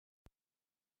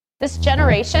This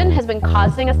generation has been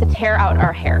causing us to tear out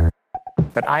our hair.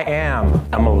 But I am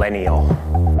a millennial.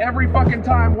 Every fucking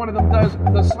time one of them does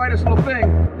the slightest little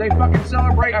thing, they fucking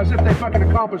celebrate as if they fucking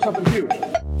accomplished something huge.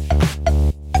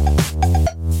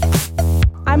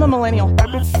 I'm a millennial.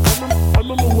 I'm a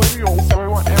millennial. So I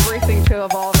want everything to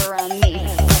evolve around me.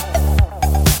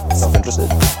 Self-interested,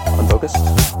 unfocused,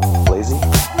 lazy.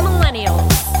 Millennials.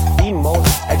 The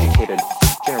most educated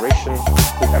generation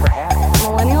we've ever had.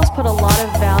 Millennials put a lot of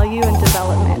value in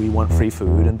development. We want free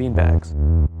food and beanbags.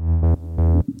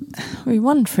 We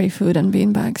want free food and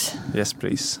beanbags. Yes,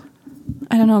 please.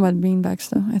 I don't know about beanbags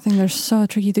though. I think they're so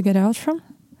tricky to get out from.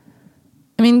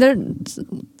 I mean,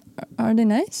 are they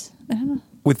nice? I don't know.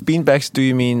 With beanbags, do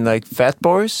you mean like fat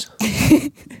boys?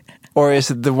 Or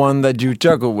is it the one that you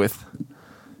juggle with?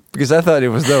 Because I thought it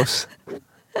was those.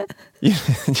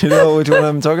 you know which one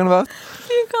I'm talking about?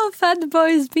 You call fat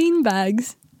boys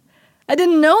beanbags? I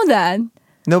didn't know that.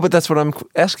 No, but that's what I'm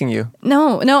asking you.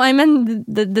 No, I meant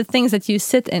the things that you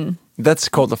sit in. That's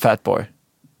called a fat boy.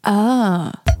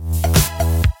 Ah.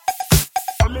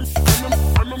 I'm a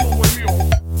millennial.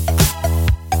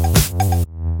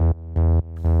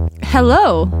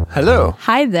 Hello. Hello.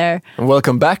 Hi there. And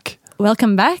welcome back.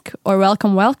 Welcome back, or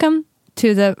welcome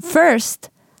to the first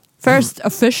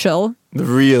official, The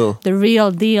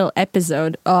real deal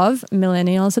episode of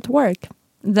Millennials at Work.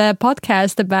 The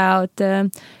podcast about,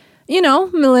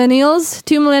 millennials,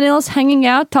 two millennials hanging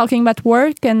out, talking about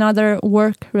work and other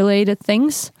work-related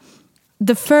things.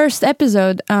 The first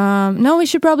episode, we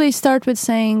should probably start with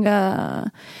saying,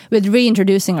 with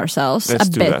reintroducing ourselves Let's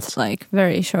a do bit, that. like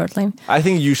very shortly. I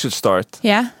think you should start.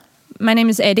 Yeah, my name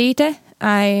is Edita.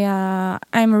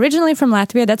 I'm originally from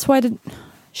Latvia. That's why.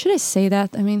 Should I say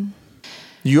that? I mean,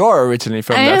 You are originally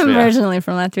from Latvia. I am originally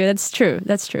from Latvia.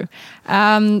 That's true.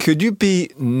 Could you be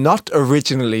not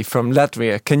originally from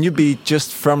Latvia? Can you be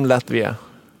just from Latvia?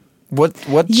 What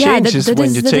changes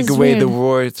when you take away the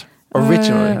word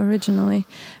originally? Originally.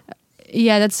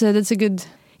 Yeah, that's a good...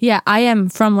 Yeah, I am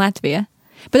from Latvia.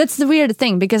 But that's the weird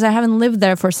thing, because I haven't lived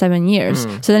there for 7 years.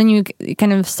 So then you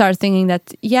kind of start thinking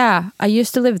that, yeah, I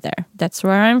used to live there. That's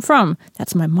where I'm from.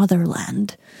 That's my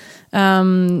motherland.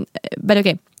 But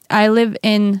okay, I live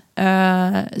in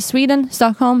Sweden,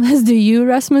 Stockholm, as do you,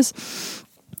 Rasmus.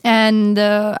 And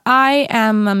I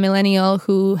am a millennial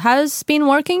who has been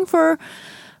working for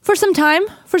some time,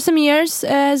 for some years,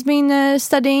 has been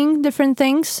studying different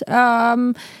things,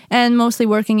 and mostly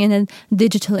working in a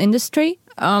digital industry.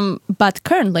 But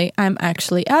currently, I'm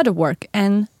actually out of work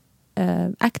and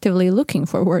actively looking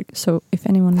for work. So if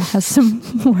anyone has some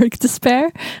work to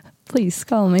spare, please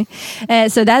call me.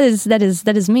 So that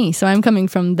is me. So I'm coming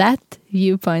from that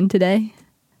viewpoint today.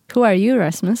 Who are you,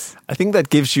 Rasmus? I think that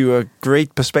gives you a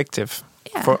great perspective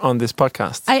on this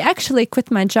podcast. I actually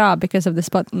quit my job because of this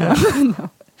no.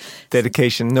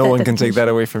 Dedication. No one can take that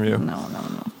away from you. No.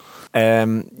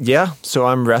 So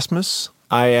I'm Rasmus.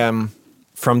 I am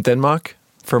from Denmark,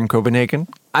 from Copenhagen.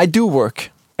 I do work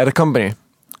at a company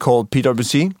called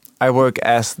PwC. I work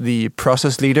as the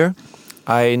process leader.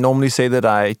 I normally say that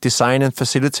I design and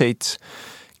facilitate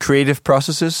creative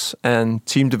processes and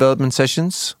team development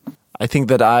sessions. I think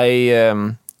that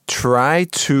I try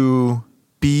to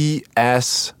be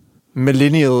as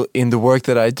millennial in the work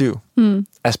that I do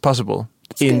as possible.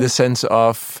 In the sense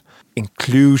of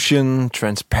inclusion,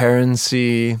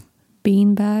 transparency,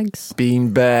 beanbags,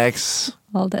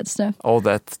 all that stuff, all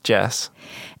that jazz.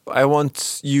 I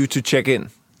want you to check in.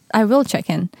 I will check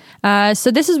in. So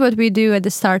this is what we do at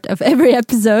the start of every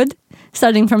episode,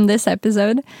 starting from this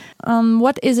episode.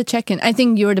 What is a check-in? I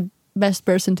think you're the best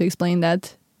person to explain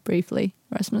that briefly,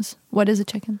 Rasmus. What is a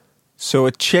check-in? So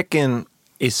a check-in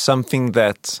is something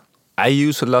that I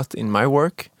use a lot in my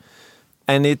work,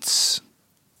 and it's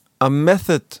a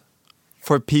method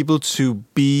for people to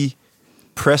be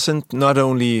present not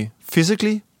only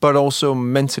physically, but also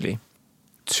mentally,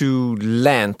 to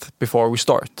land before we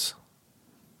start.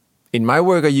 In my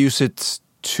work, I use it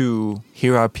to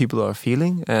hear how people are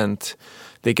feeling, and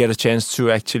they get a chance to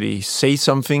actually say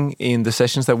something in the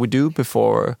sessions that we do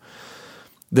before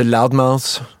the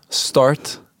loudmouths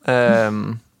start,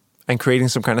 and creating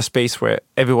some kind of space where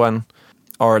everyone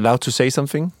are allowed to say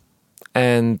something,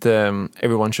 and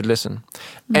everyone should listen.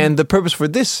 And the purpose for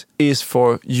this is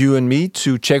for you and me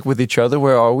to check with each other,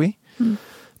 where are we?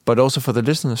 But also for the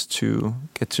listeners to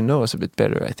get to know us a bit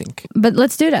better, I think. But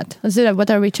let's do that.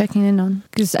 What are we checking in on?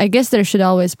 Because I guess there should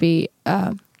always be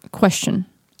a question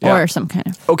or some kind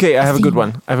of... Okay, I have theme. a good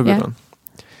one.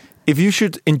 If you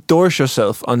should endorse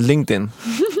yourself on LinkedIn,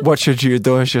 what should you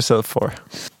endorse yourself for?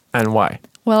 And why?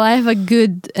 Well, I have a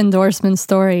good endorsement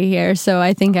story here, so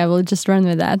I think I will just run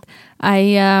with that.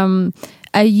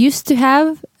 I used to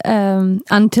have,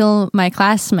 until my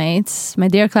classmates, my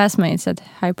dear classmates at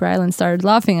Hyper Island started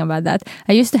laughing about that,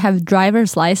 I used to have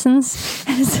driver's license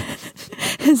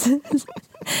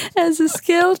as a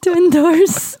skill to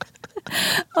endorse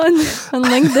on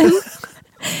LinkedIn.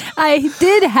 I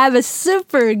did have a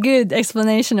super good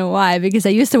explanation of why, because I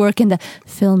used to work in the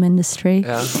film industry.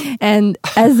 Yeah. And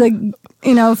as a,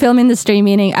 film industry,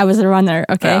 meaning I was a runner,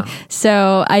 okay? Yeah.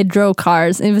 So I drove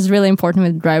cars. It was really important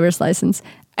with driver's license.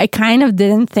 I kind of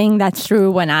didn't think that through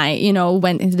when I,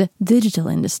 went into the digital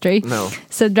industry. No.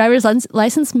 So driver's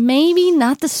license, maybe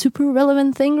not the super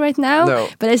relevant thing right now, No.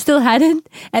 but I still had it.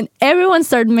 And everyone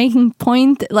started making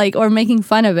or making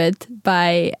fun of it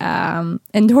by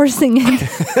endorsing it.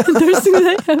 Endorsing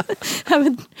that I have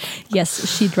it.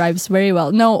 Yes, she drives very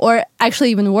well. No, or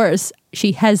actually even worse,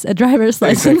 she has a driver's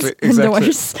license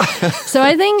endorsed. So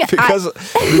I think because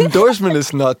the endorsement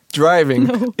is not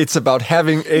driving; it's about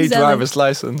having a driver's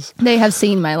license. They have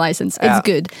seen my license. It's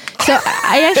good. So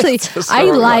I actually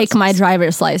like my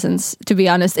driver's license. To be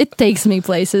honest, it takes me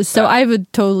places. So I would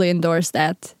totally endorse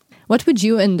that. What would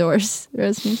you endorse,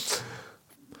 Rasmus?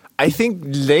 I think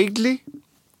lately,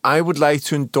 I would like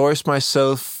to endorse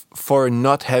myself for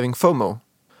not having FOMO.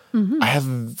 I have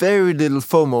very little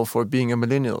FOMO for being a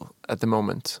millennial at the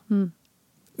moment.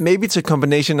 Maybe it's a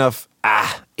combination of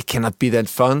it cannot be that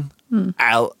fun.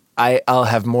 I'll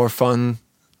have more fun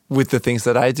with the things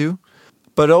that I do,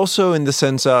 but also in the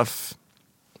sense of,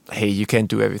 hey, you can't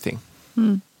do everything.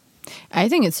 I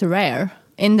think it's rare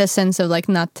in the sense of like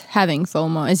not having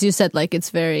FOMO, as you said. Like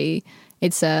it's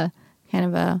a kind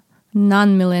of a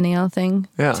non-millennial thing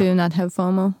to not have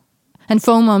FOMO. And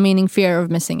FOMO meaning fear of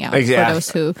missing out for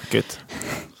those who... Good.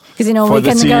 Because, for we the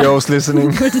can CEOs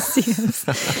listening. For the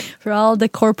CEOs. For all the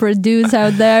corporate dudes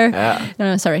out there.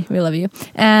 No, sorry. We love you.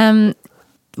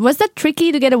 Was that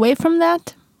tricky to get away from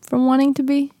that? From wanting to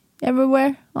be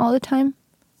everywhere all the time?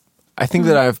 I think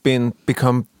that I've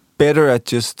become better at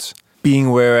just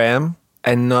being where I am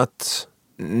and not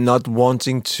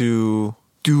wanting to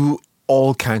do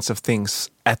all kinds of things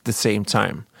at the same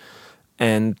time.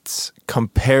 And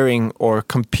comparing or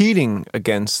competing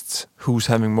against who's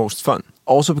having most fun.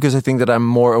 Also because I think that I'm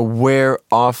more aware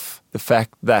of the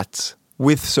fact that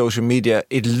with social media,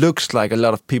 it looks like a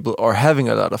lot of people are having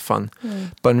a lot of fun.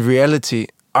 But in reality,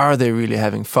 are they really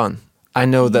having fun? I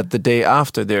know that the day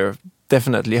after, they're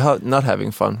definitely not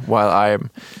having fun while I'm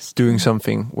doing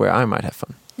something where I might have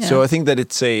fun. Yeah. So I think that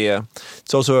it's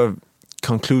also a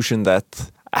conclusion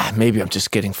that maybe I'm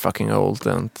just getting fucking old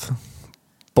and...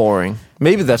 boring.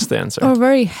 Maybe that's the answer. Or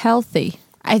very healthy.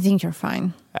 I think you're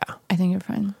fine. Yeah. I think you're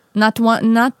fine.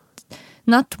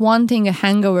 Not wanting a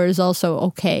hangover is also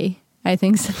okay. I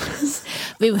think so.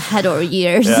 We've had our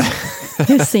years.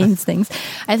 We've seen things.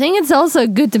 I think it's also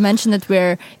good to mention that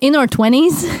we're in our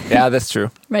 20s. Yeah, that's true.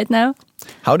 Right now.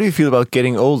 How do you feel about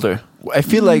getting older? I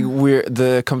feel like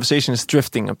the conversation is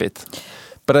drifting a bit.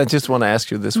 But I just want to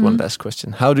ask you this one last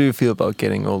question. How do you feel about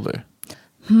getting older?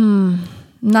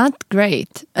 Not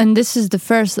great. And this is the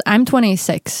first... I'm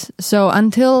 26. So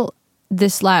until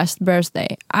this last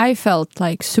birthday, I felt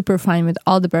like super fine with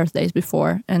all the birthdays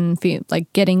before and feel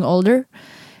like getting older.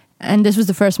 And this was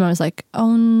the first one I was like,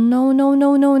 oh, no,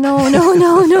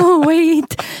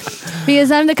 wait.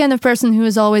 Because I'm the kind of person who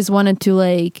has always wanted to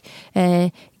like...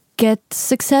 get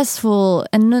successful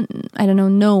and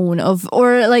known of,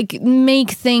 or like make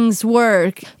things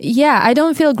work. Yeah, I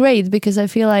don't feel great because I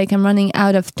feel like I'm running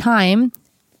out of time.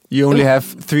 You only have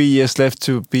 3 years left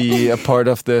to be a part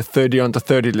of the 30 under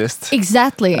 30 list.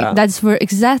 Exactly. That's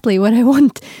exactly what I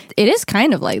want. It is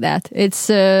kind of like that. It's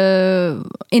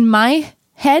in my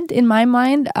head, in my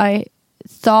mind, I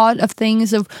thought of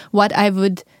things of what I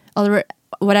would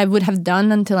have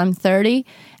done until I'm 30,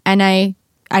 and I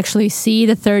actually see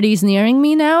the 30s nearing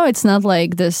me now. It's not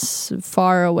like this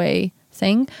far away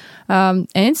thing. And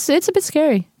it's a bit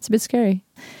scary. It's a bit scary.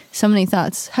 So many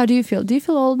thoughts. How do you feel? Do you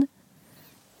feel old?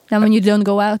 Now when you don't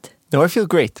go out? No, I feel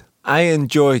great. I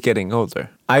enjoy getting older.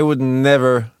 I would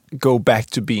never go back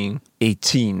to being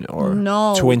 18 or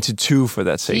 22 for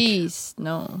that sake. Jeez,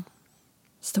 no.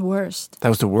 It's the worst. That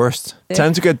was the worst.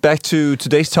 Time to get back to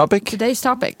today's topic. Today's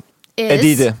topic is...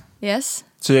 Edith. Yes?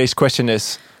 Today's question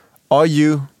is, are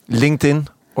you LinkedIn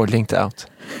or linked out?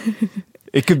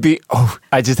 It could be,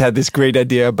 I just had this great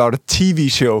idea about a TV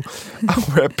show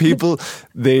where people,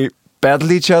 they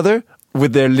battle each other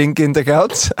with their LinkedIn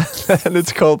accounts, and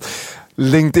it's called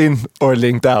LinkedIn or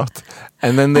linked out.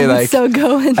 And then they so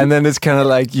going. and then it's kind of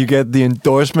like you get the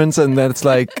endorsements, and then it's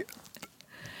like,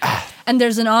 And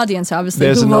there's an audience, obviously,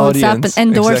 There's who an votes up audience, and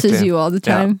endorses exactly. you all the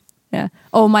Yeah. time. Yeah.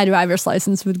 Oh, my driver's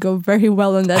license would go very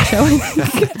well on that show.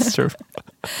 That's true.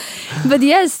 But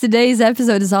yes, today's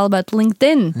episode is all about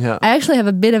LinkedIn. Yeah. I actually have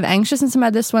a bit of anxiousness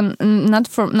about this one,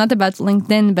 not about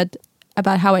LinkedIn, but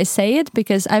about how I say it,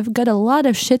 because I've got a lot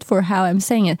of shit for how I'm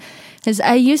saying it. Because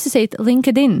I used to say it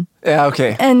LinkedIn. Yeah,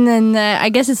 okay. And then I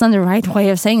guess it's not the right way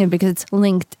of saying it because it's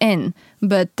LinkedIn.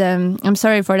 But I'm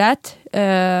sorry for that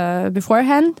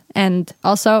beforehand. And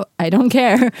also, I don't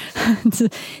care.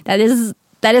 That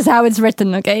is how it's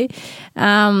written, okay?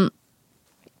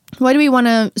 Why do we want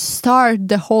to start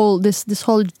this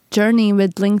whole journey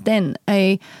with LinkedIn?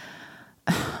 I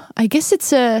guess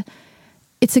it's a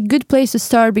good place to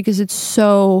start because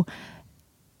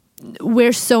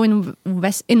we're so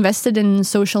invested in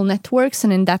social networks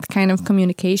and in that kind of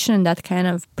communication and that kind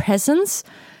of presence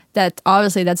that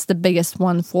obviously that's the biggest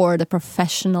one for the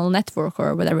professional network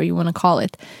or whatever you want to call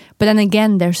it. But then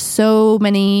again, there's so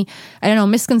many,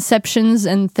 misconceptions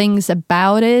and things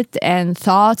about it and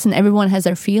thoughts, and everyone has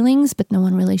their feelings, but no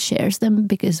one really shares them,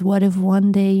 because what if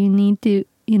one day you need to,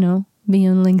 be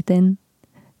on LinkedIn?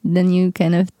 Then you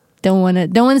kind of don't want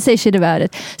to say shit about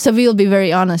it. So we'll be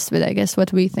very honest with, I guess,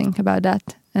 what we think about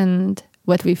that and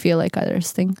what we feel like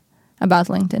others think about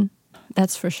LinkedIn.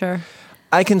 That's for sure.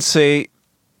 I can say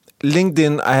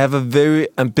LinkedIn, I have a very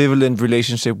ambivalent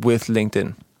relationship with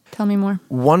LinkedIn. Tell me more.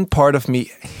 One part of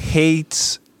me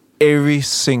hates every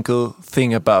single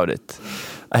thing about it.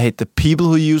 I hate the people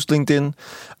who use LinkedIn.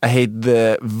 I hate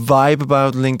the vibe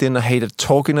about LinkedIn. I hate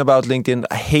talking about LinkedIn.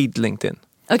 I hate LinkedIn.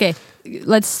 Okay,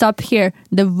 let's stop here.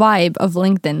 The vibe of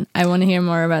LinkedIn. I want to hear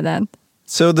more about that.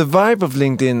 So the vibe of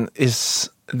LinkedIn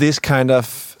is this kind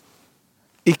of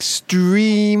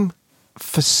extreme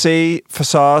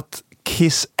facade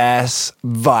kiss-ass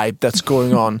vibe that's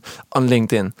going on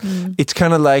LinkedIn. It's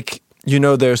kind of like,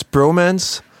 there's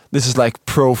bromance. This is like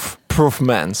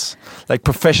prof-mans. Like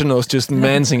professionals just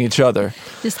mansing each other.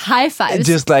 Just high fives.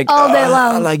 Just like, all day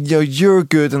long. Like, yo, you're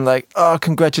good. And like, oh,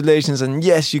 congratulations. And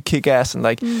yes, you kick ass. And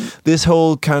like this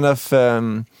whole kind of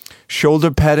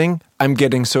shoulder patting, I'm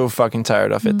getting so fucking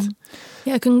tired of it.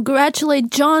 Yeah,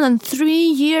 congratulate John on 3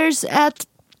 years at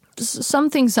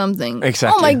something.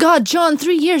 Exactly. Oh my God, John,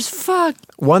 3 years, fuck.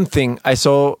 One thing I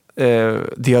saw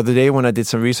the other day when I did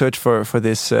some research for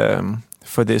this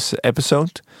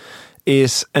episode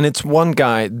is, and it's one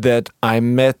guy that I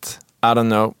met,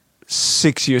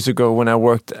 6 years ago when I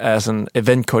worked as an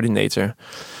event coordinator.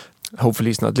 Hopefully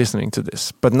he's not listening to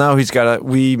this, but now we linked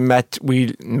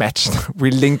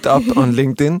up on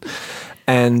LinkedIn,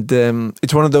 and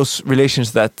it's one of those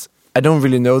relations that I don't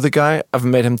really know the guy. I've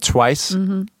met him twice,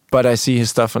 but I see his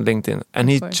stuff on LinkedIn, and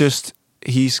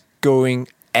he's going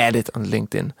at it on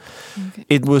LinkedIn. Okay.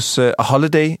 It was a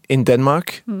holiday in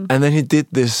Denmark, and then he did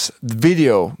this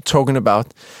video talking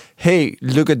about, hey,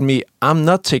 look at me, I'm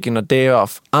not taking a day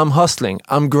off, I'm hustling,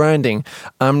 I'm grinding,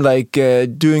 I'm like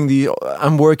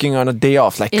I'm working on a day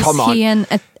off. Like, come on. Is he an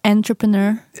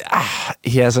entrepreneur?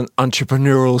 He has an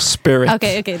entrepreneurial spirit.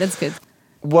 Okay, that's good.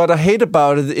 What I hate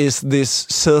about it is this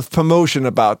self-promotion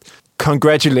about,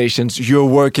 congratulations, you're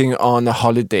working on a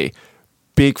holiday.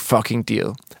 Big fucking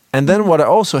deal. And then what I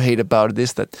also hate about it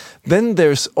is that then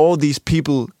there's all these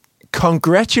people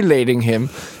congratulating him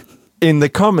in the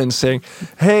comments saying,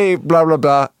 hey, blah, blah,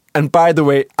 blah. And by the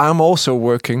way, I'm also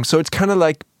working. So it's kind of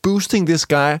like boosting this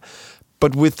guy,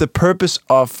 but with the purpose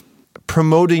of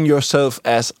promoting yourself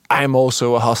as, I'm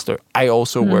also a hustler. I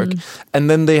also work. And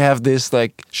then they have this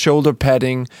like shoulder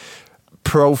padding,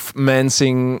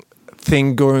 prof-mancing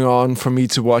thing going on for me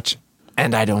to watch.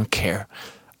 And I don't care.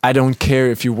 I don't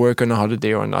care if you work on a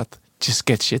holiday or not. Just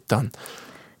get shit done.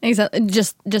 Exactly.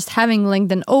 Just having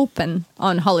LinkedIn open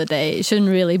on holiday shouldn't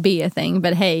really be a thing.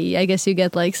 But hey, I guess you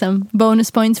get like some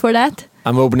bonus points for that.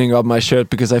 I'm opening up my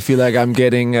shirt because I feel like I'm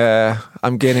getting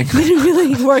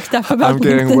really worked up about. I'm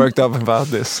getting LinkedIn. worked up about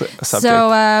this subject.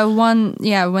 So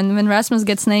when Rasmus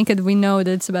gets naked, we know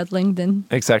that it's about LinkedIn.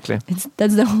 Exactly.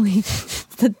 That's the only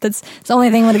that's the only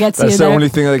thing that gets you That's the there. only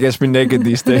thing that gets me naked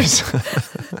these days.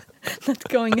 Not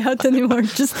going out anymore.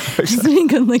 Just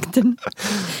being on LinkedIn,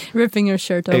 ripping your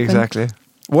shirt open. Exactly.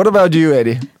 What about you,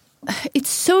 Eddie?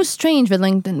 It's so strange with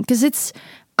LinkedIn because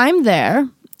I'm there.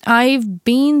 I've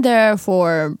been there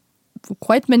for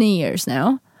quite many years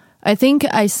now. I think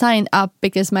I signed up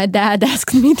because my dad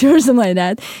asked me to or something like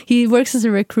that. He works as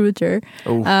a recruiter.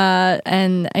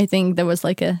 And I think there was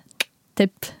like a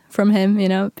tip from him,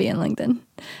 be on LinkedIn.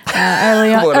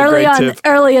 Early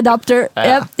adopter.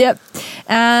 Yeah. Yep.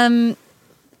 And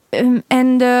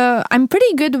I'm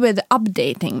pretty good with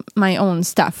updating my own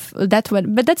stuff. But that's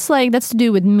to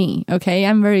do with me. Okay,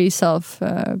 I'm very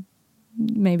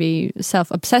maybe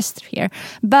self-obsessed here.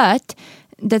 But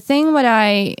the thing what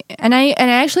I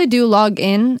actually do log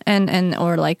in and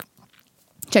or like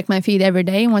check my feed every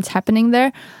day and what's happening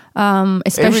there.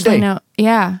 Especially Every day? now.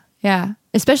 Yeah.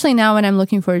 Especially now when I'm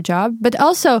looking for a job. But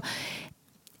also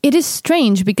it is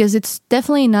strange because it's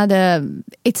definitely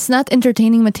it's not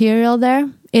entertaining material there.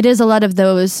 It is a lot of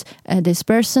those, this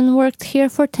person worked here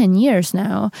for 10 years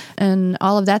now and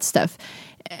all of that stuff.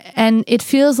 And it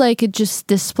feels like it just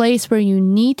displays where you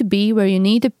need to be, where you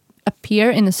need to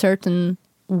appear in a certain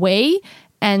way,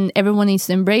 and everyone needs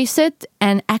to embrace it.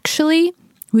 And actually,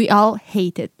 we all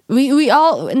hate it.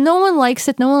 No one likes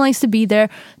it. No one likes to be there.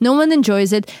 No one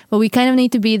enjoys it, but we kind of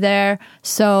need to be there.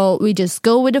 So we just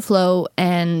go with the flow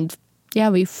and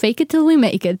we fake it till we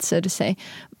make it, so to say.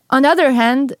 On the other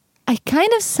hand, I kind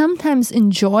of sometimes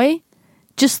enjoy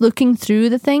just looking through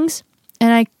the things,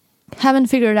 and I haven't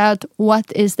figured out what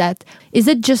is that. Is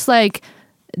it just like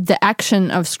the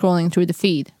action of scrolling through the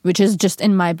feed, which is just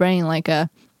in my brain like I'm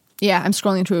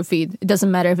scrolling through a feed. It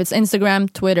doesn't matter if it's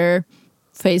Instagram, Twitter,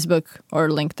 Facebook, or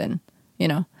LinkedIn,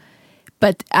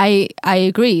 But I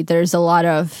agree, there's a lot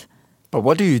of... But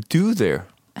what do you do there?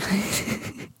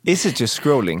 Is it just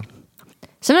scrolling?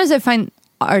 Sometimes I find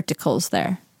articles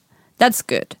there. That's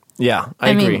good. Yeah, I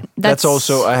agree. That's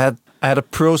also... I had a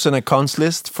pros and a cons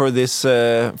list for this,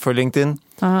 for LinkedIn.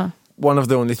 Uh-huh. One of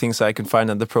the only things I can find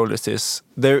on the pro list is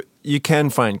you can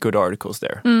find good articles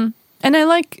there. And I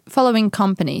like following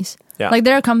companies. Yeah. Like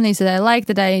there are companies that I like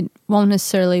that I won't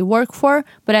necessarily work for,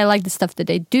 but I like the stuff that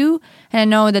they do. And I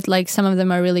know that like some of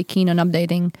them are really keen on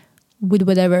updating with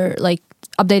whatever, like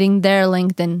updating their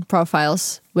LinkedIn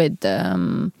profiles with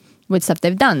stuff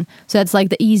they've done. So that's like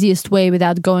the easiest way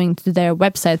without going to their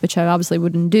website, which I obviously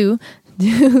wouldn't do.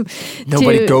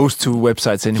 Nobody goes to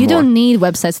websites anymore. You don't need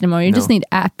websites anymore. You just need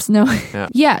apps. No.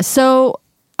 Yeah. So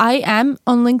I am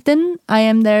on LinkedIn. I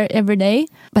am there every day,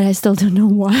 but I still don't know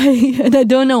why. And I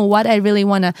don't know what I really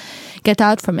want to get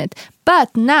out from it.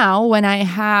 But now when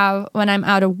I'm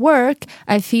out of work,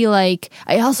 I feel like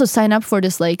I also sign up for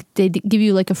this, like they give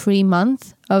you like a free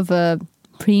month of a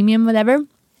premium, whatever.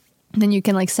 Then you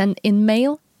can like send in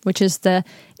mail, which is the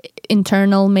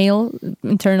internal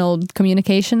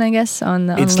communication, I guess, on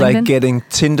It's LinkedIn. like getting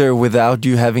Tinder without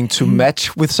you having to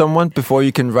match with someone before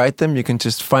you can write them. You can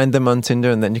just find them on Tinder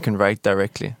and then you can write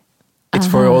directly. It's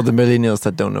for all the millennials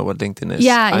that don't know what LinkedIn is.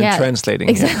 I'm translating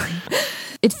exactly. here.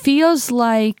 It feels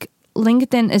like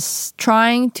LinkedIn is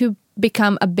trying to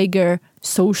become a bigger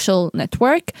social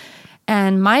network.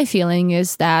 And my feeling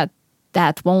is that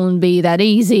won't be that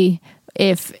easy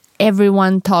if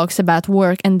everyone talks about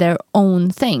work and their own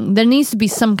thing. There needs to be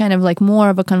some kind of like more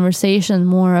of a conversation,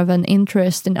 more of an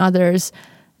interest in others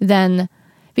than,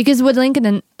 because what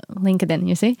LinkedIn,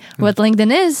 you see, what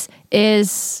LinkedIn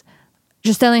is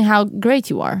just telling how great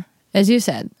you are, as you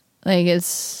said. Like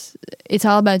it's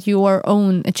all about your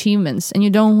own achievements, and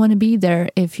you don't want to be there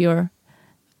if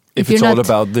it's all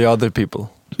about the other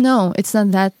people. No, it's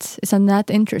not that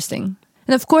interesting.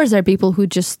 And of course, there are people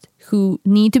who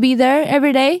need to be there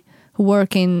every day, who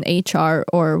work in HR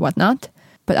or whatnot.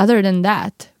 But other than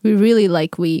that, we really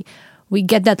we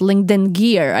get that LinkedIn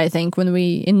gear, I think, when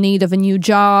we in need of a new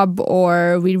job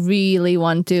or we really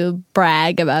want to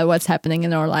brag about what's happening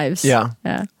in our lives. Yeah.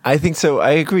 I think so.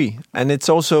 I agree. And it's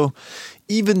also,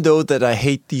 even though that I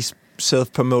hate these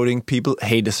self-promoting people,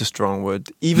 hate is a strong word,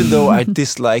 even though I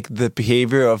dislike the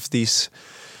behavior of these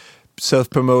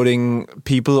self-promoting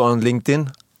people on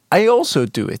LinkedIn, I also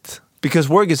do it because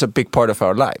work is a big part of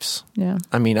our lives. Yeah.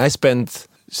 I mean, I spend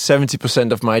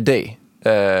 70% of my day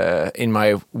in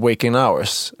my waking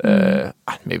hours.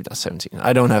 Maybe not 17.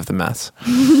 I don't have the maths.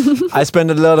 I spend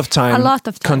a lot of time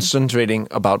concentrating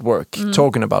about work,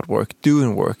 talking about work,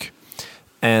 doing work.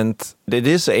 And it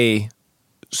is a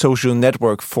social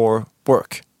network for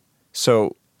work.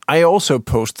 So I also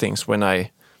post things when I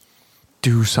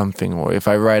do something, or if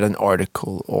I write an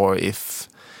article, or if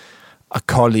a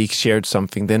colleague shared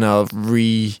something, then I'll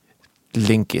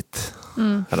re-link it.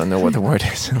 I don't know what the word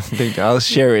is. I'll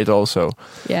share it also.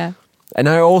 Yeah. And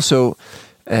I also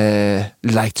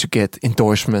like to get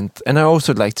endorsement, and I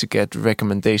also like to get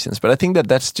recommendations. But I think that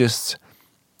that's just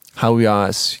how we are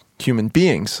as human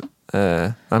beings.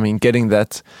 I mean, getting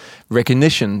that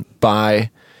recognition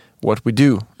by what we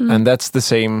do. And that's the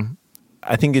same,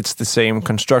 I think it's the same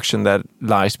construction that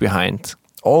lies behind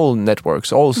all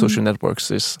networks, all social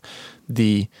networks, is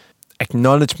the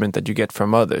acknowledgement that you get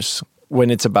from others.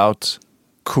 When it's about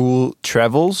cool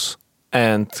travels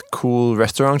and cool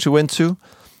restaurants you went to,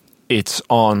 it's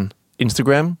on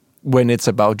Instagram. When it's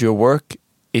about your work,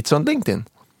 it's on LinkedIn.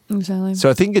 Exactly. So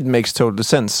I think it makes total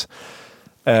sense.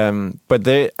 But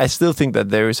I still think that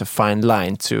there is a fine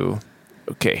line to,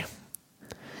 okay,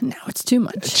 Now it's too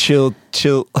much. chill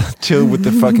with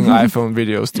the fucking iPhone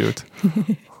videos, dude.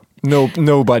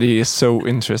 Nobody is so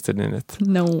interested in it.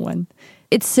 No one.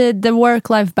 It's the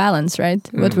work-life balance, right?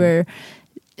 What we're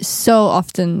so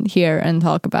often hear and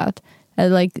talk about.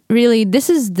 Like, really, this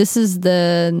is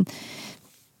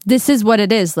what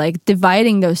it is. Like,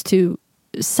 dividing those two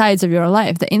sides of your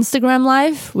life: the Instagram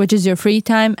life, which is your free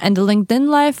time, and the LinkedIn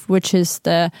life, which is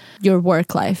your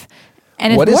work life.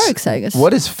 And it works, I guess.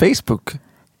 What is Facebook?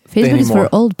 Facebook is anymore?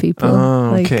 for old people.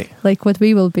 Oh, okay. Like what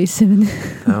we will be soon.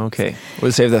 Okay,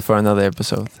 we'll save that for another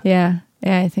episode. Yeah,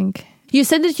 I think. You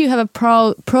said that you have a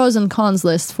pros and cons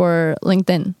list for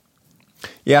LinkedIn.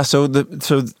 Yeah, so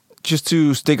just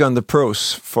to stick on the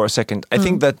pros for a second, I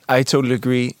think that I totally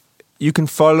agree. You can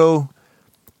follow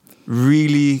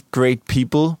really great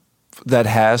people that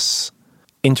has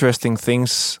interesting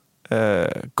things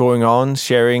going on,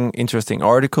 sharing interesting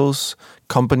articles,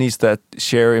 companies that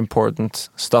share important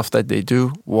stuff that they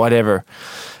do, whatever.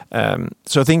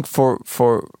 So I think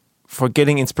for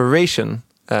getting inspiration,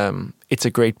 it's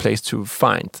a great place to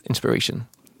find inspiration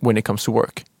when it comes to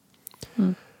work.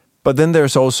 But then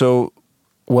there's also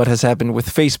what has happened with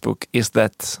Facebook is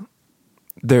that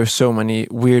there's so many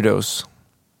weirdos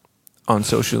on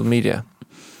social media.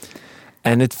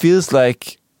 And it feels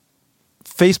like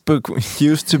Facebook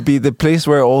used to be the place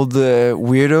where all the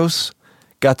weirdos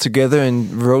got together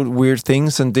and wrote weird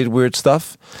things and did weird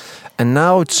stuff. And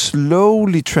now it's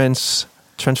slowly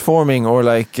transforming, or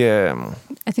like...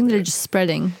 I think they're just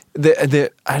spreading.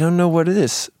 I don't know what it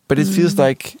is, but it feels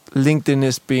like LinkedIn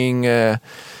is being...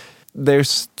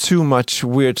 there's too much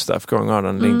weird stuff going on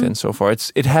LinkedIn so far.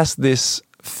 It has this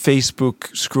Facebook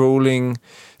scrolling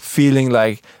feeling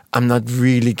like I'm not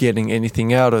really getting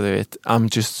anything out of it. I'm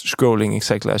just scrolling,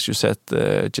 exactly as you said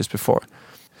just before.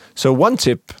 So one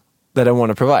tip that I want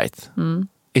to provide,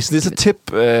 is this a tip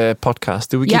podcast?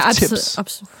 Do we give tips?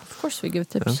 Of course we give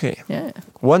tips. Okay. Yeah.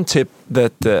 One tip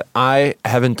that I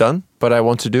haven't done, but I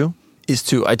want to do, is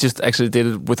to, I just actually did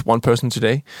it with one person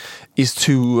today, is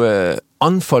to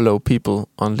unfollow people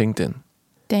on LinkedIn.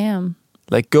 Damn.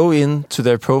 Like, go into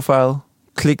their profile,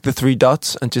 click the 3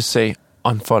 dots and just say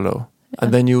unfollow.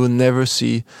 And then you will never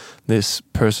see this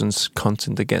person's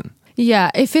content again. Yeah,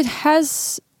 if it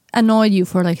has annoyed you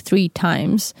for like 3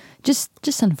 times, just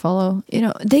unfollow. You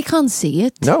know, they can't see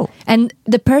it. No. And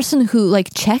the person who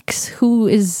like checks who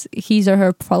is his or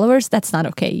her followers, that's not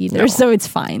okay either. No. So it's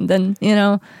fine then, you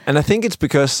know. And I think it's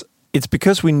because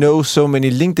we know so many.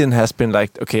 LinkedIn has been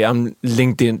like, okay, I'm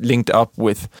linked up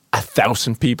with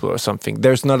 1,000 people or something.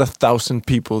 There's not 1,000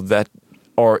 people that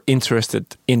are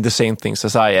interested in the same things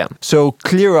as I am. So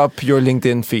clear up your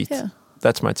LinkedIn feed. Yeah.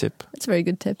 That's my tip. That's a very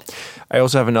good tip. I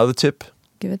also have another tip.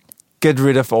 Give it. Get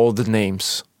rid of all the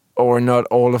names, or not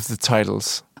all of the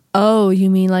titles. Oh, you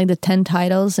mean like the 10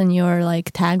 titles in your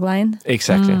like tagline?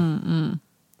 Exactly.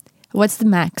 What's the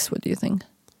max? What do you think?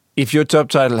 If your top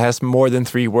title has more than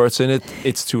 3 words in it,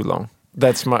 it's too long.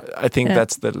 I think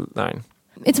that's the line.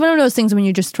 It's one of those things when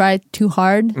you just try too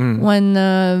hard,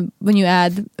 when you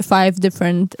add 5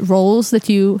 different roles that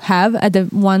you have at the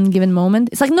one given moment.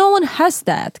 It's like, no one has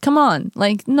that. Come on.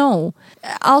 Like, no.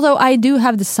 Although I do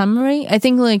have the summary. I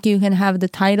think like you can have the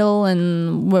title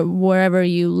and wherever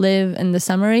you live in the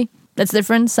summary. That's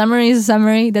different. Summary is a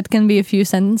summary. That can be a few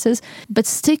sentences. But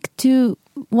stick to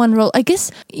one role. I guess,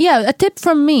 yeah, a tip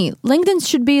from me. LinkedIn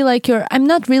should be like I'm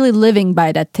not really living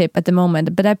by that tip at the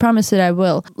moment, but I promise that I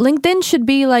will. LinkedIn should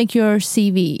be like your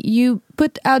CV. You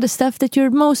put out the stuff that you're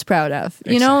most proud of.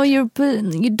 Exactly. You know,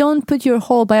 you don't put your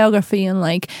whole biography in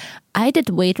like, I did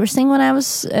waitressing when I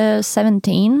was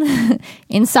 17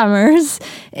 in summers.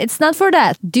 It's not for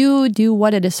that. Do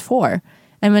what it is for.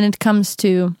 And when it comes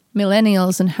to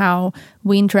millennials and how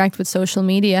we interact with social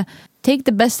media, take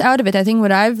the best out of it. I think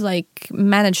what I've like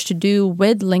managed to do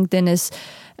with LinkedIn is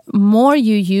more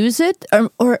you use it,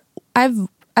 or I've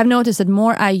noticed that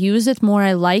more I use it, more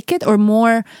I like it, or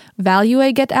more value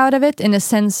I get out of it, in a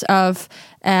sense of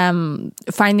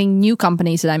finding new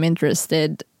companies that I'm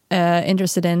interested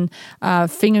in,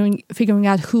 figuring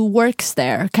out who works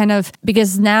there, kind of,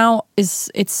 because now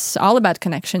it's all about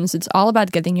connections. It's all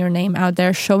about getting your name out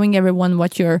there, showing everyone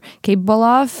what you're capable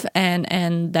of,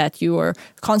 and that you are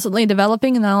constantly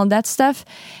developing and all that stuff.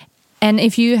 And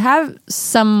if you have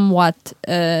somewhat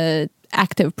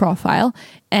active profile,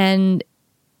 and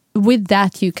with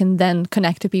that you can then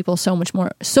connect to people so much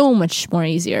more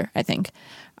easier, I think,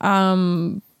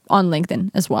 on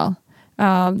LinkedIn as well.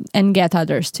 And get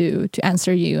others to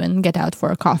answer you and get out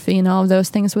for a coffee and all of those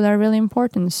things that are really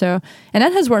important. So, and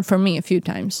that has worked for me a few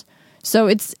times. So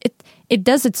it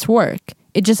does its work.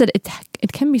 It just that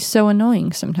it can be so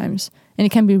annoying sometimes, and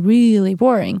it can be really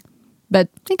boring, but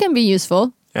it can be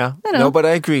useful. Yeah. I know. No, but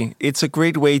I agree. It's a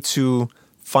great way to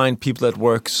find people that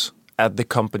works at the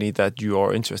company that you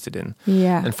are interested in.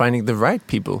 Yeah. And finding the right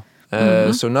people.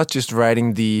 So not just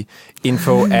writing the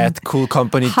info at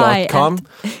coolcompany.com,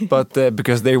 but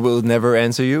because they will never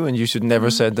answer you and you should never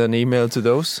send an email to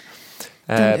those.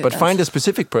 Don't do But that. find a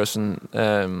specific person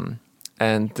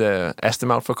and ask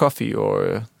them out for coffee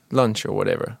or lunch or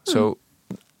whatever. So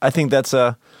I think that's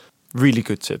a really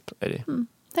good tip, Eddie.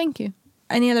 Thank you.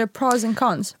 Any other pros and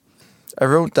cons? I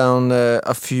wrote down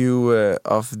a few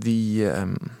of the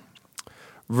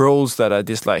roles that I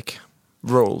dislike.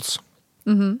 Roles.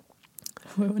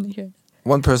 We want to hear.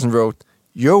 One person wrote,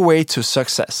 "Your way to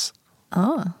success."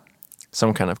 Oh.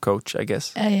 Some kind of coach, I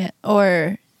guess. Yeah.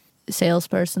 Or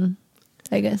salesperson,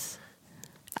 I guess.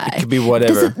 It could be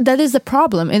whatever. That is the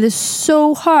problem. It is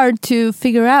so hard to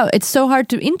figure out. It's so hard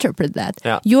to interpret that.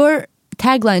 Yeah. Your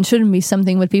tagline shouldn't be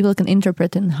something that people can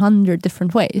interpret in 100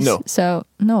 different ways. No. So,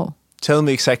 no. Tell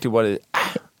me exactly what it.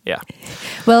 Yeah.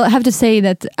 Well, I have to say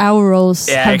that our roles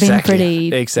have been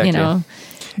pretty, Exactly.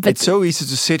 But It's so easy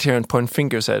to sit here and point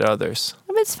fingers at others.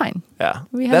 it's fine. Yeah.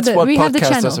 We have That's what we have the podcast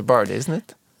channel. is about, isn't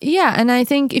it? Yeah, and I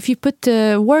think if you put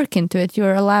the work into it,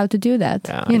 you're allowed to do that.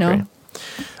 Yeah, you I know. agree.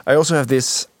 I also have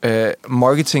this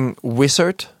marketing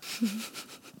wizard.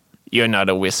 You're not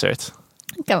a wizard.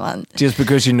 Come on. Just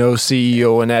because you know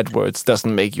CEO and AdWords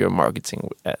doesn't make you a marketing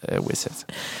wizard.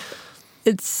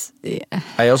 It's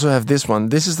I also have this one.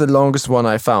 This is the longest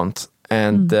one I found.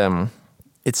 And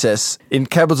it says, in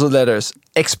capital letters,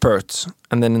 experts.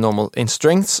 And then in normal, in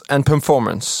strengths and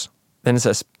performance. Then it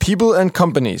says, people and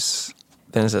companies.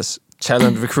 Then it says,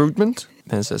 talent recruitment.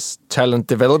 Then it says, talent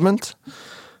development.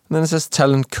 And then it says,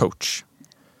 talent coach.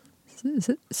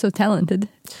 so talented.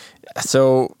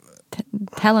 So,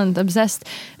 Talent obsessed.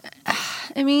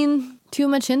 I mean, too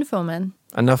much info, man.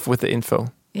 enough with the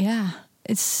info. Yeah,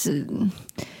 it's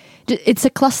a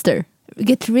cluster.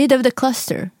 Get rid of the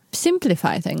cluster.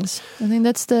 Simplify things. I think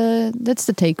that's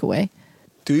the takeaway.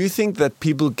 Do you think that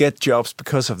people get jobs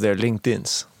because of their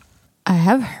LinkedIns? I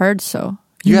have heard so.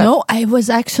 You have? know, I was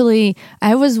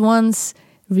once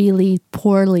really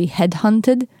poorly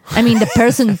headhunted. I mean, the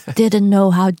person didn't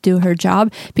know how to do her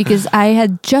job because I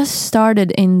had just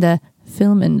started in the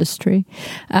film industry,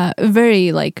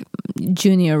 very like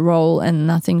junior role and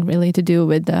nothing really to do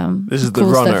with This is the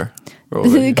cool runner stuff.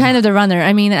 role. Kind of the runner.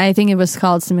 I mean, I think it was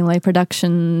called something like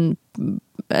production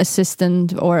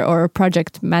assistant or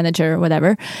project manager or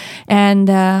whatever. And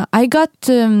I got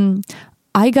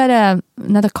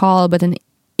not a call but an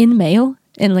in-mail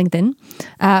in LinkedIn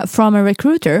from a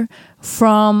recruiter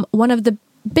from one of the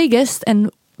biggest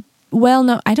and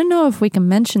well-known, I don't know if we can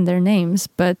mention their names,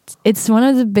 but it's one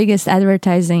of the biggest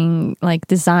advertising like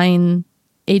design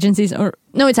agencies, or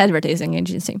no, it's advertising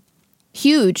agency.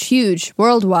 Huge,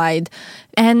 worldwide.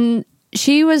 And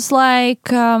she was like,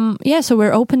 so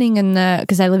we're opening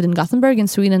because I lived in Gothenburg in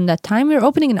Sweden at that time. We were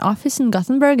opening an office in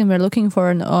Gothenburg and we're looking for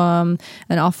an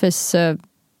office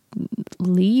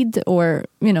lead, or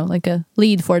like a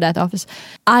lead for that office.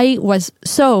 I was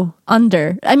so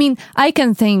under. I mean, I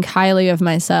can think highly of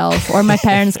myself, or my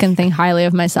parents can think highly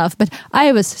of myself, but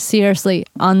I was seriously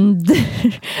under.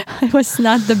 I was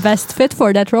not the best fit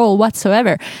for that role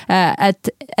whatsoever at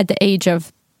the age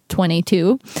of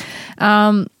 22.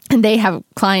 And they have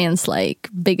clients like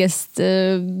biggest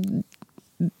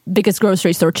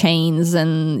grocery store chains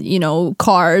and,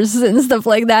 cars and stuff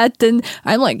like that. And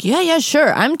I'm like, yeah,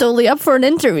 sure. I'm totally up for an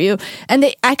interview. And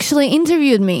they actually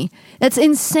interviewed me. That's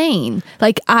insane.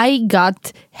 Like, I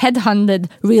got headhunted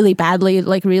really badly,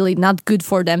 like really not good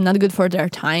for them, not good for their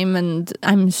time. And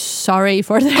I'm sorry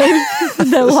for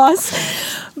their loss.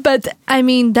 But I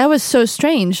mean, that was so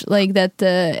strange. Like that.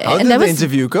 How did the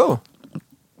interview go?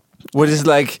 What is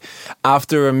like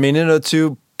after a minute or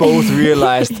two, both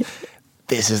realized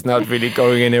this is not really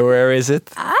going anywhere, is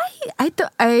it? I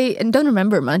don't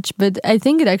remember much, but I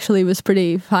think it actually was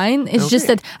pretty fine. It's just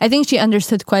that I think she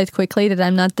understood quite quickly that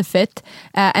I'm not the fit,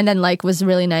 and then like was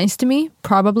really nice to me,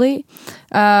 probably.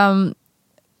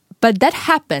 But that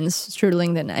happens through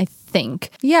LinkedIn, I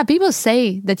think. Yeah, people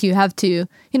say that you have to,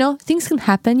 things can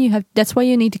happen. That's why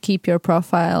you need to keep your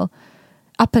profile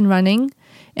up and running.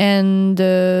 And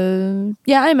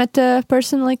I met a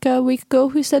person like a week ago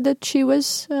who said that she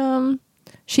was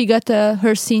she got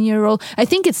her senior role. I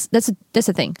think that's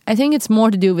the thing. I think it's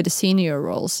more to do with the senior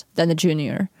roles than the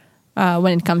junior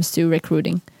when it comes to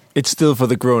recruiting. It's still for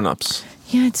the grown-ups.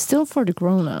 Yeah, it's still for the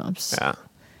grown-ups. Yeah.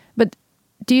 But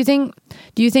do you think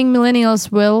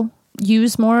millennials will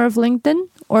use more of LinkedIn,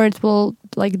 or it will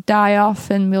like die off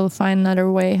and we'll find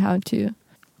another way how to.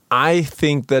 I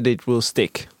think that it will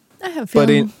stick, I have a but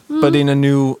feeling. but in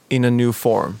a new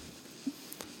form.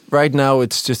 Right now,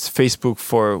 it's just Facebook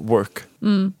for work,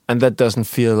 and that doesn't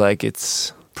feel like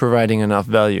it's providing enough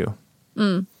value.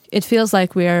 It feels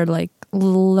like we are like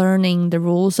learning the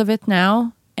rules of it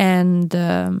now, and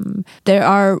there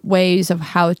are ways of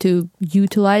how to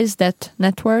utilize that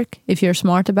network if you're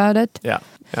smart about it. Yeah.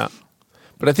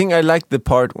 But I think I like the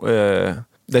part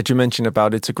that you mentioned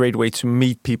about it's a great way to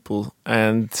meet people,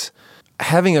 and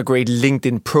having a great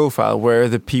LinkedIn profile where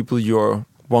the people you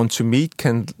want to meet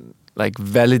can like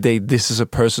validate this is a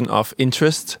person of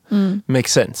interest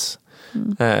makes sense.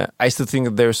 I still think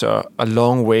that there's a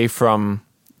long way from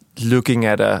looking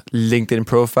at a LinkedIn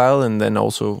profile and then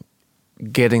also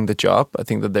getting the job. I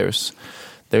think that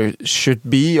there should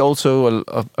be also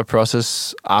a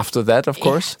process after that, of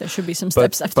course. There should be some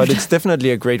steps after but that. it's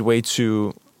definitely a great way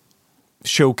to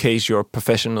showcase your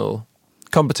professional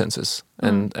competences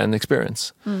and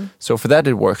experience. So for that,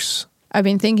 it works. I've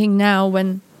been thinking now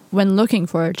when looking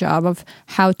for a job of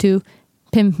how to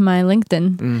pimp my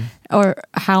LinkedIn or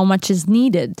how much is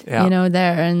needed,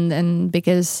 there. And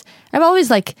because I've always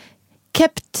like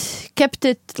kept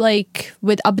it like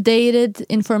with updated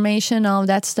information, all of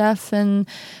that stuff.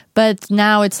 But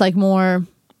now it's like more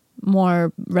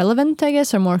relevant, I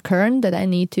guess, or more current that I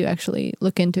need to actually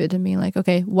look into it and be like,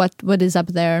 okay, what is up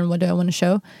there and what do I want to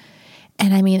show?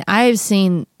 And I mean, I've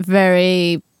seen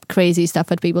very crazy stuff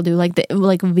that people do, like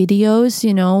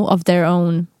videos, of their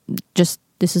own, just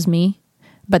this is me,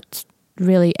 but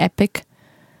really epic.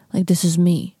 Like, this is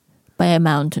me by a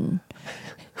mountain.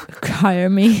 Hire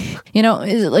me.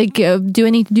 Is it like, do I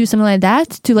need to do something like that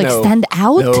to like stand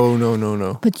out?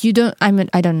 No. But you don't,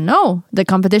 I don't know. The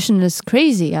competition is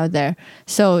crazy out there.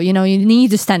 So, you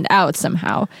need to stand out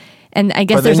somehow. And I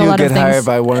guess but there's then a lot you of get things. hired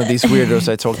by one of these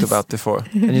weirdos I talked about before.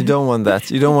 And you don't want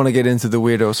that. You don't want to get into the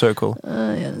weirdo circle.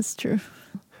 Yeah, that's true.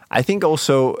 I think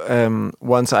also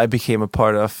once I became a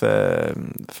part of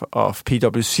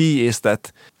PwC is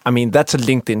that, I mean, that's a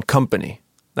LinkedIn company.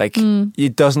 Like,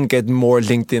 it doesn't get more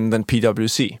LinkedIn than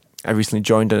PwC. I recently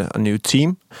joined a new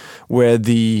team where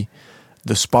the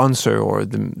sponsor or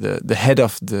the head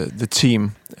of the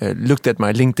team looked at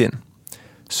my LinkedIn.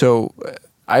 So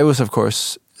I was, of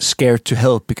course, scared to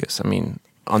help because, I mean,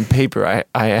 on paper,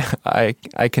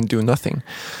 I can do nothing.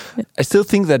 I still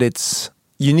think that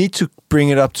you need to bring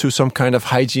it up to some kind of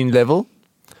hygiene level.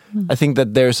 I think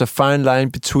that there's a fine line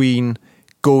between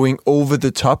going over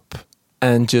the top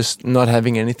and just not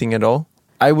having anything at all.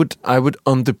 I would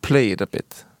underplay it a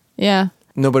bit. Yeah.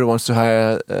 Nobody wants to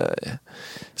hire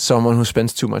someone who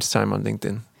spends too much time on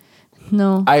LinkedIn.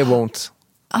 No. I won't,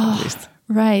 at least.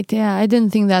 Right, yeah. I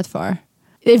didn't think that far.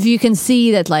 If you can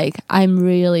see that, like, I'm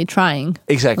really trying.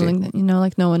 Exactly. on LinkedIn,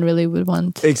 like no one really would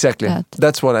want Exactly. that.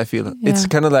 That's what I feel. Yeah. It's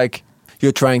kind of like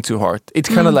you're trying too hard. It's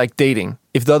kind of like dating.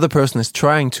 If the other person is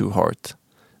trying too hard,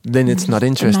 then it's not The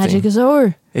interesting. magic is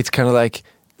over. It's kind of like,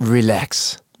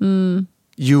 relax.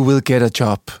 You will get a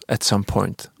job at some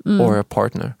point or a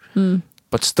partner.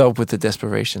 But stop with the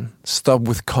desperation. Stop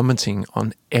with commenting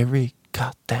on every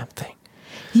goddamn thing.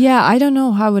 Yeah, I don't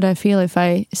know how would I feel if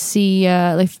I see,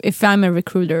 if I'm a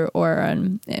recruiter or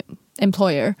an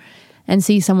employer and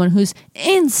see someone who's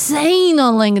insane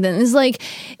on LinkedIn. It's like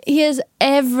he has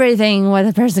everything what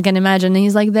a person can imagine.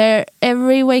 He's like there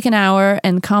every waking hour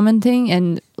and commenting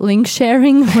and link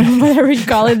sharing, whatever you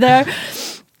call it there.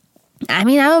 I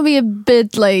mean, I would be a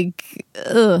bit like,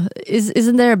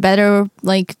 isn't there a better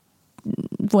like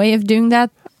way of doing that?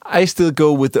 I still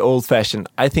go with the old fashioned.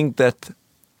 I think that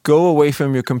go away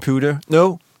from your computer.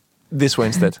 No, this way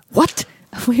instead. What?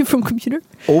 Away from computer?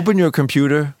 Open your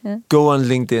computer, go on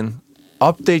LinkedIn,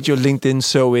 update your LinkedIn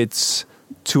so it's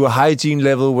to a hygiene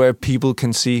level where people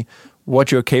can see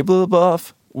what you're capable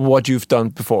of, what you've done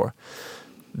before.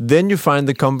 Then you find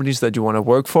the companies that you want to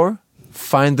work for,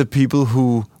 find the people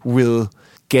who will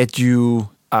get you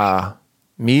a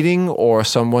meeting or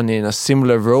someone in a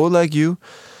similar role like you,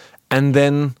 and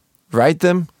then write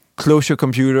them, close your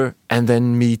computer, and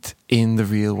then meet in the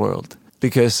real world.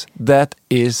 Because that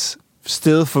is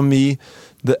still, for me,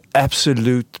 the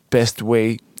absolute best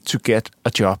way to get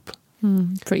a job.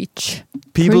 Preach.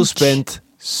 People Preach. spend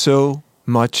so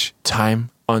much time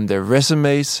on their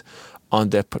resumes, on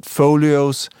their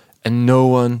portfolios, and no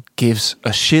one gives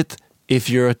a shit if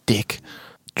you're a dick.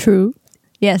 True.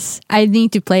 Yes, I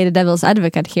need to play the devil's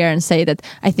advocate here and say that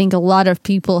I think a lot of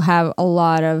people have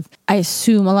I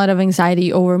assume a lot of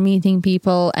anxiety over meeting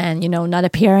people and, not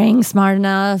appearing smart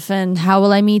enough. And how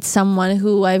will I meet someone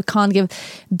who I can't give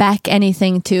back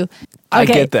anything to? Okay.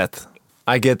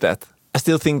 I get that. I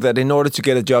still think that in order to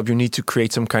get a job, you need to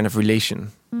create some kind of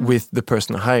relation with the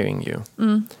person hiring you.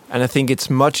 And I think it's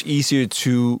much easier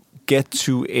to get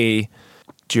to a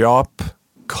job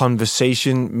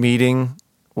conversation meeting.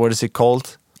 What is it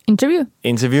called?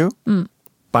 Interview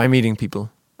by meeting people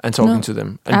and talking to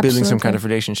them and building some kind of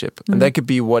relationship. And that could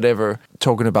be whatever,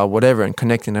 talking about whatever and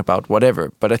connecting about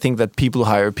whatever. But I think that people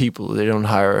hire people. They don't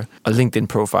hire a LinkedIn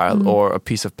profile or a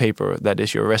piece of paper that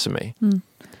is your resume.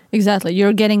 Exactly.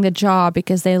 You're getting the job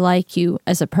because they like you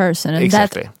as a person. And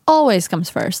that always comes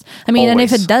first. I mean, and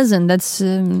if it doesn't, that's,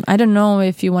 I don't know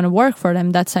if you want to work for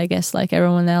them. That's, I guess, like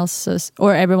everyone else's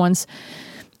or everyone's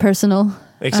personal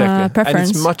preference. And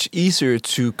it's much easier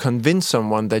to convince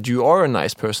someone that you are a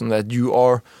nice person, that you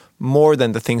are more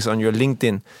than the things on your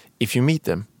LinkedIn if you meet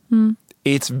them.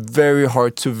 It's very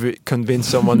hard to convince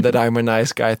someone that I'm a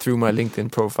nice guy through my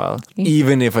LinkedIn profile,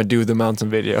 even if I do the mountain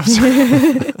videos.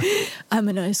 I'm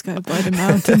a nice guy by the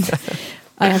mountain.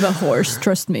 I have a horse,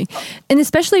 trust me. And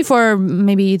especially for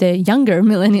maybe the younger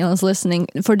millennials listening,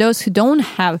 for those who don't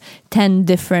have 10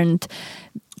 different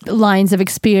lines of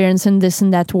experience in this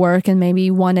and that work and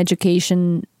maybe one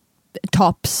education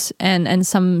tops and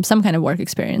some kind of work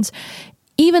experience.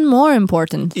 Even more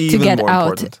important to get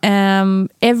out.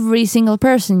 Every single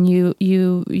person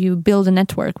you build a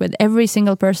network with, every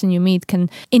single person you meet can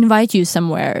invite you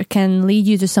somewhere, can lead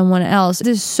you to someone else. It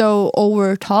is so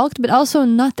over talked, but also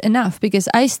not enough, because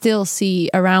I still see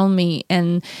around me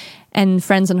and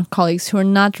friends and colleagues who are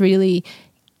not really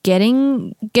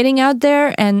getting out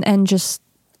there and just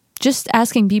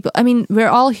asking people. I mean, we're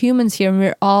all humans here and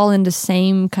we're all in the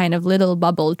same kind of little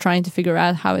bubble trying to figure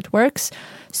out how it works.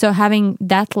 So having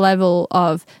that level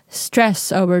of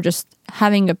stress over just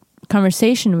having a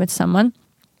conversation with someone,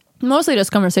 mostly those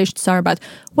conversations are about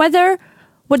weather,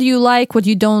 what do you like, what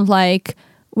you don't like,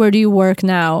 where do you work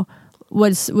now,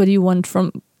 what do you want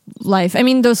from life? I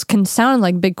mean, those can sound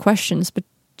like big questions, but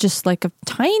just like a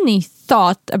tiny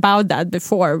thought about that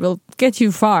before will get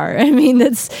you far. I mean,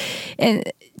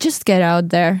 just get out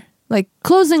there. Like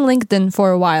closing LinkedIn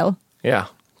for a while. Yeah.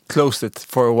 Close it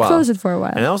for a while.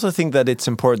 And I also think that it's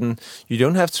important, you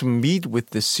don't have to meet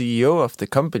with the CEO of the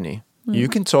company. You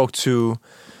can talk to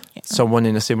someone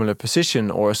in a similar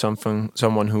position or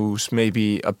someone who's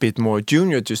maybe a bit more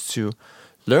junior, just to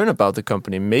learn about the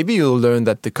company. Maybe you'll learn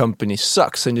that the company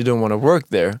sucks and you don't want to work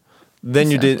there. Then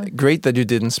you did great that you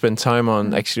didn't spend time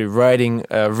on actually writing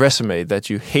a resume that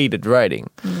you hated writing.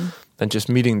 Than just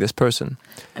meeting this person.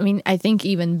 I mean, I think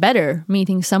even better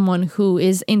meeting someone who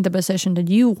is in the position that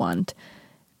you want,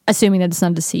 assuming that it's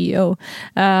not the CEO.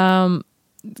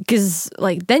 Because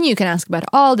like then you can ask about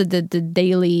all the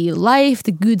daily life,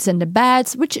 the goods and the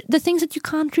bads, which the things that you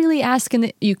can't really ask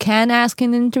you can ask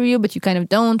in an interview, but you kind of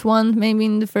don't want maybe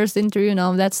in the first interview and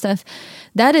all of that stuff.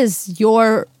 That is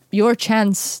your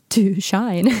chance to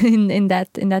shine in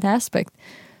that aspect.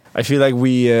 I feel like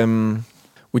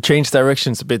we changed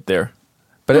directions a bit there,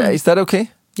 but is that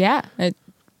okay? Yeah, but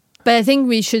I think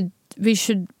we should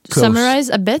summarize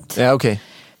a bit. Yeah, okay.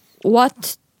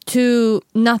 What to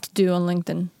not do on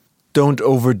LinkedIn? Don't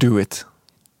overdo it.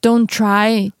 Don't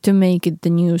try to make it the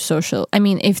new social. I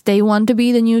mean, if they want to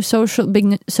be the new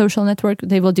big social network,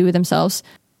 they will do it themselves.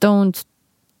 Don't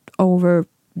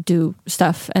overdo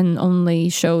stuff and only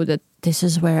show that this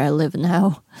is where I live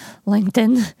now.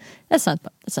 LinkedIn, that's not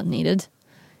needed.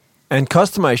 And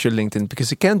customize your LinkedIn,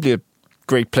 because it can be a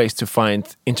great place to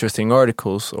find interesting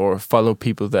articles or follow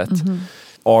people that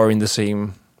are in the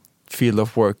same field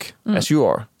of work as you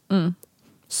are.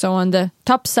 So on the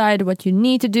top side, what you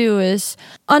need to do is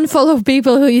unfollow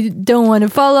people who you don't want to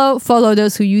follow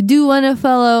those who you do want to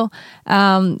follow,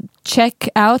 check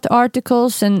out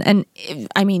articles, and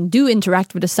I mean, do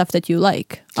interact with the stuff that you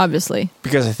like, obviously.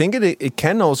 Because I think it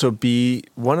can also be,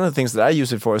 one of the things that I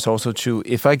use it for is also to,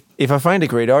 if I find a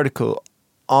great article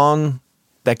on,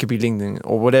 that could be LinkedIn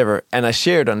or whatever, and I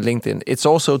share it on LinkedIn, it's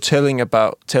also telling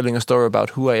a story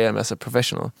about who I am as a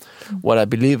professional, what I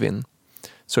believe in.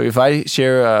 So if I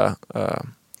share a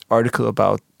article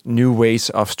about new ways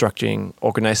of structuring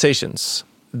organizations,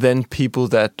 then people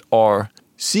that are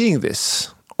seeing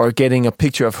this are getting a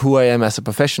picture of who I am as a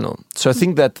professional. So I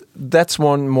think that's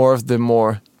one more of the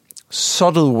more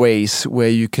subtle ways where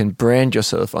you can brand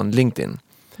yourself on LinkedIn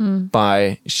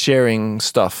by sharing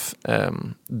stuff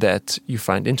that you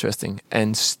find interesting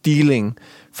and stealing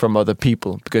from other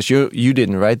people, because you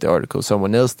didn't write the article,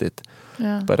 someone else did.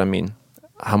 Yeah. But I mean,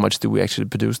 how much do we actually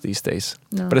produce these days?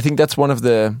 No. But I think that's one of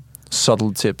the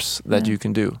subtle tips that you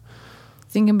can do.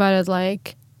 Think about it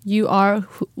like you are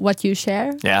what you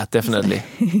share. Yeah, definitely.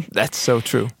 That's so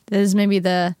true. That is maybe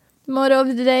the motto of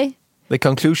the day. The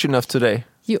conclusion of today.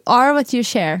 You are what you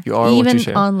share. You are what even you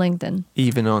share. on LinkedIn.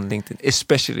 Even on LinkedIn,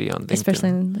 especially on LinkedIn. Especially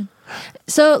on LinkedIn.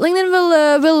 So LinkedIn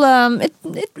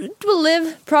will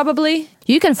live probably.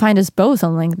 You can find us both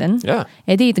on LinkedIn. Yeah.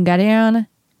 Edith Garian,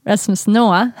 Rasmus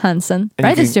Noah Hansen. And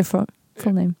Right, you is your full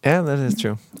name. Yeah, that is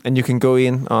true. And you can go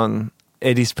in on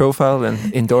Eddie's profile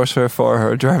and endorse her for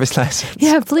her driver's license.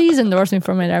 Yeah, please endorse me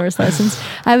for my driver's license.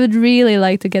 I would really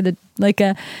like to get it,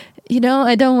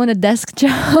 I don't want a desk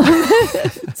job.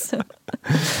 So,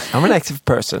 I'm an active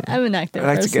person. I'm an active I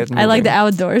like to person. get I like moving. the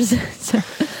outdoors. So,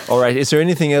 All right. Is there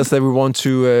anything else that we want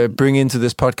to bring into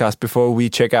this podcast before we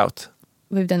check out?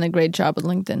 we've done a great job with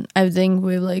LinkedIn. I think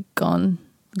we've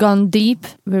gone deep.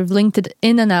 We've linked it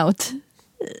in and out.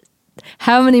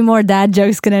 How many more dad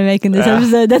jokes can I make in this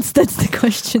episode? That's the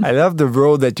question. I love the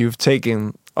role that you've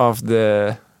taken of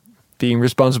the being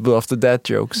responsible of the dad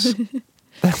jokes.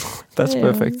 That's Yeah.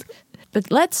 perfect.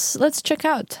 But let's check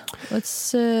out.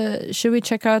 Should we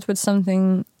check out with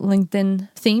something LinkedIn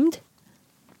themed?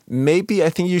 Maybe I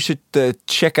think you should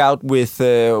check out with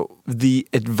the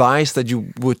advice that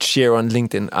you would share on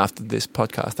LinkedIn after this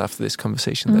podcast, after this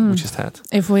conversation that we just had.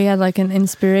 If we had an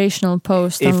inspirational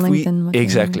post on LinkedIn.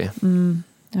 Exactly.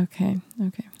 Okay.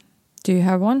 Do you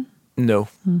have one? No.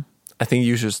 I think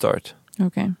you should start.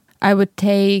 Okay. I would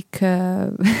take...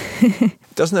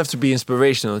 Doesn't have to be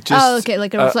inspirational. Just a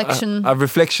reflection. A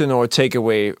reflection or a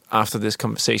takeaway after this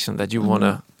conversation that you want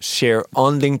to share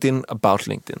on LinkedIn about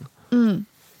LinkedIn.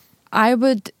 I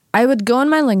would go on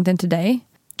my LinkedIn today,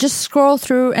 just scroll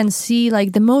through and see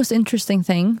the most interesting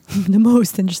thing,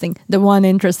 the one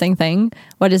interesting thing,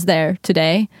 what is there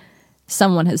today.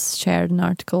 Someone has shared an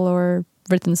article or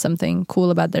written something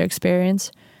cool about their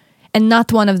experience. And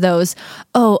not one of those,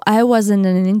 I was in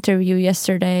an interview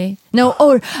yesterday. No,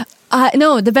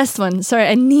 the best one. Sorry,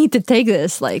 I need to take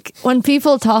this. When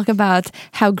people talk about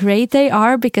how great they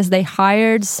are because they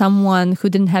hired someone who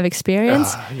didn't have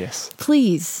experience. Yes.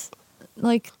 Please.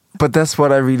 But that's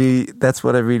what I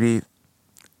really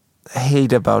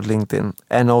hate about LinkedIn,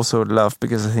 and also love,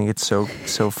 because I think it's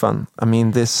so fun. I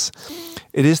mean,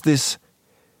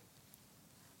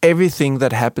 everything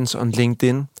that happens on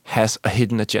LinkedIn has a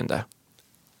hidden agenda.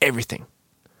 Everything.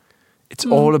 It's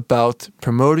all about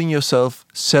promoting yourself,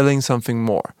 selling something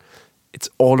more. It's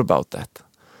all about that.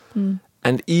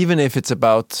 And even if it's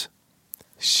about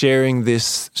sharing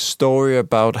this story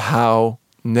about how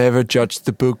never judge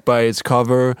the book by its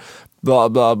cover, blah,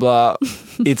 blah, blah.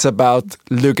 It's about,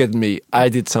 look at me, I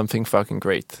did something fucking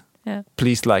great. Yeah.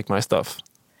 Please like my stuff.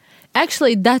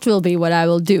 Actually, that will be what I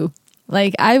will do.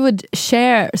 I would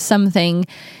share something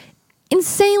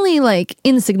insanely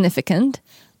insignificant,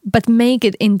 but make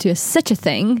it into such a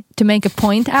thing to make a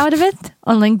point out of it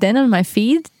on LinkedIn on my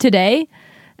feed today,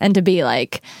 and to be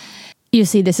you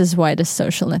see, this is why this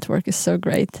social network is so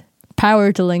great.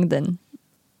 Power to LinkedIn.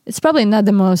 It's probably not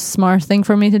the most smart thing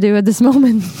for me to do at this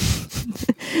moment,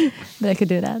 but I could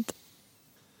do that.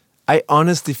 I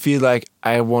honestly feel like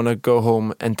I want to go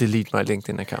home and delete my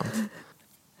LinkedIn account.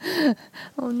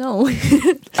 Oh no.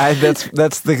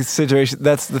 That's the situation.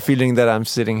 That's the feeling that I'm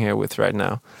sitting here with right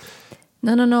now.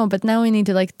 No. But now we need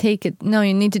to take it. No,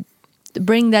 you need to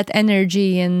bring that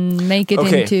energy and make it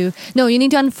into. No, you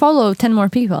need to unfollow 10 more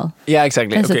people. Yeah,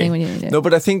 exactly. That's the okay. thing we need to do. No,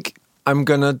 but I think I'm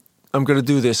gonna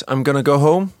do this. I'm gonna go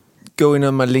home, go in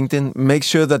on my LinkedIn, make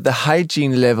sure that the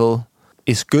hygiene level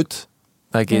is good,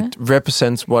 it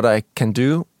represents what I can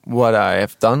do, what I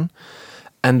have done,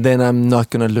 and then I'm not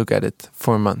gonna look at it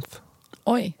for a month.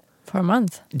 Oi, for a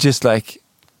month. Just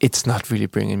it's not really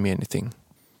bringing me anything.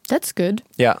 That's good.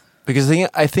 Yeah, because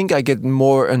I think I get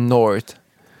more annoyed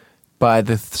by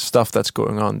the stuff that's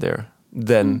going on there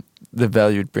than the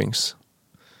value it brings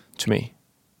to me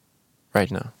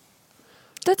right now.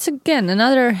 That's again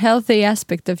another healthy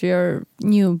aspect of your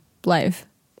new life.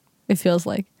 It feels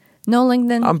like no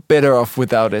LinkedIn. I'm better off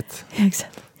without it.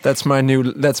 Exactly. That's my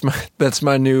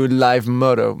new life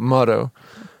motto.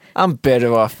 I'm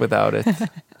better off without it.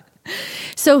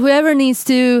 So whoever needs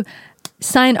to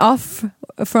sign off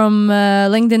from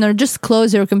LinkedIn, or just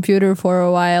close your computer for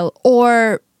a while,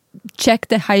 or check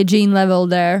the hygiene level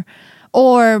there,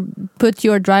 or put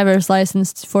your driver's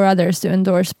license for others to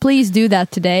endorse, please do that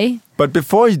today. But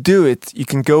before you do it, you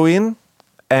can go in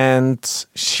and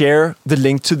share the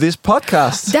link to this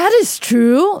podcast. That is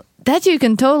true. That you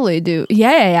can totally do.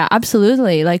 Yeah,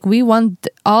 absolutely. We want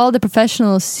all the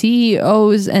professional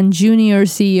CEOs and junior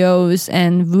CEOs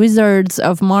and wizards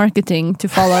of marketing to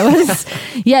follow us.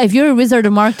 Yeah, if you're a wizard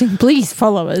of marketing, please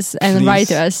follow us and write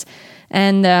to us.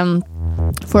 And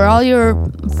for all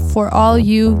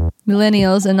you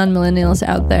millennials and non-millennials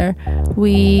out there,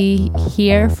 we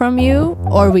hear from you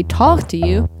or we talk to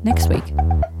you next week.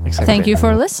 Exactly. Thank you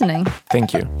for listening.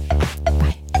 Thank you.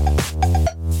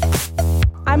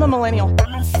 I'm a millennial.